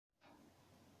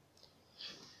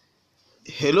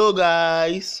Hello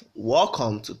guys,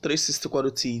 welcome to 360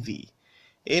 Quadro TV.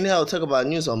 In here I'll talk about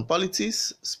news on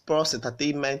politics, sports,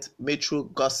 entertainment, metro,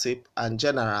 gossip, and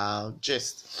general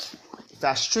gist. If you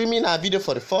are streaming our video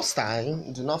for the first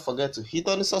time, do not forget to hit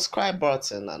on the subscribe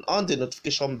button and on the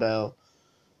notification bell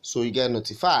so you get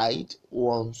notified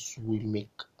once we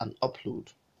make an upload.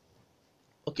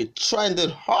 Okay,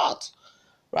 trending hot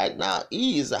right now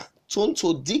is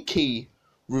Tonto Dikeh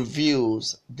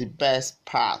reveals the best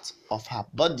part of her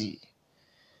body.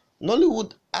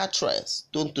 Nollywood actress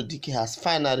Tonto Dikeh has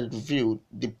finally revealed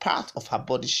the part of her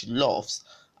body she loves,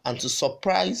 and to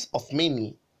surprise of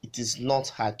many, it is not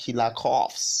her killer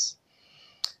curves.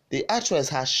 The actress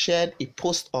has shared a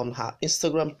post on her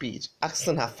Instagram page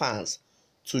asking her fans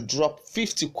to drop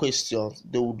 50 questions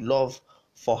they would love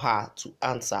for her to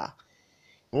answer.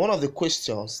 In one of the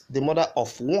questions, the mother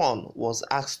of one was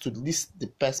asked to list the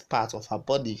best part of her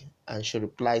body, and she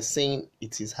replied saying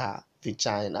it is her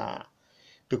vagina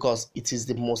because it is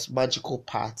the most magical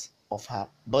part of her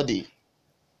body.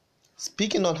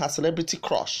 Speaking on her celebrity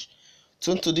crush,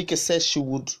 Tonto Dikeh said she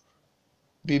would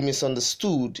be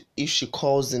misunderstood if she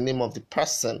calls the name of the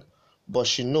person, but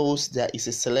she knows there is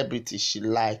a celebrity she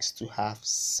likes to have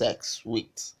sex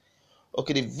with.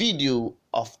 Okay, the video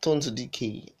of Tonto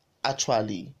Dikeh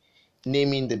actually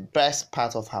naming the best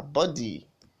part of her body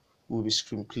will be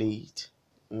screenplayed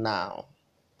now.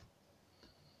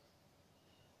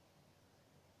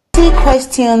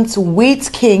 Questions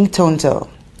with King Tonto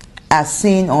as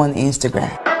seen on Instagram.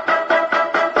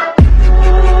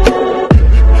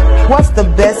 What's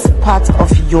the best part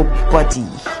of your body?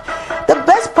 The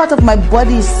best part of my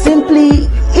body simply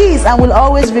is and will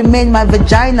always remain my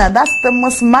vagina. That's the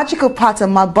most magical part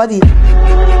of my body.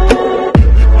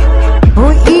 Who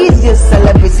is your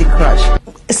celebrity crush?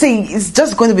 See, it's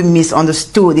just going to be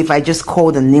misunderstood if I just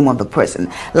call the name of the person.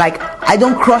 Like, I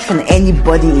don't crush on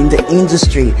anybody in the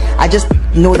industry. I just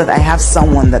know that I have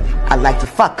someone that I like to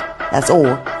fuck. That's all.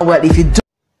 Well, if you do...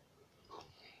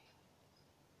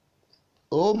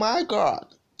 Oh my God,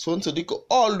 Tonto Dikeh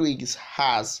always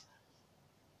has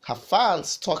her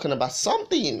fans talking about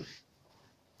something.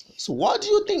 So what do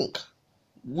you think?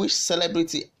 Which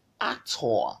celebrity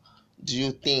actor do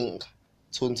you think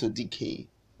Tonto Dikeh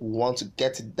want to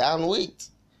get it down with?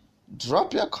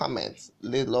 Drop your comments.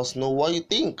 Let us know what you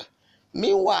think.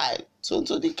 Meanwhile,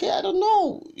 Tonto Dikeh, I don't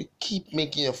know. You keep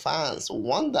making your fans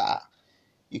wonder.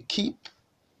 You keep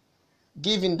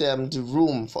giving them the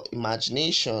room for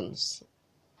imaginations.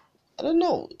 I don't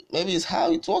know. Maybe it's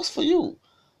how it works for you.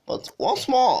 But once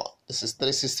more, this is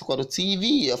 360 Quadro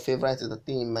TV, your favorite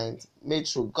entertainment,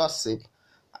 metro, gossip,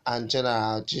 and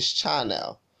general gist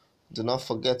channel. Do not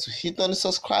forget to hit on the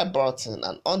subscribe button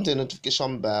and on the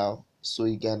notification bell so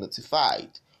you get notified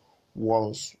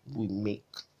once we make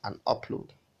an upload.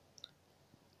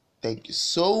 Thank you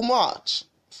so much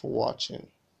for watching.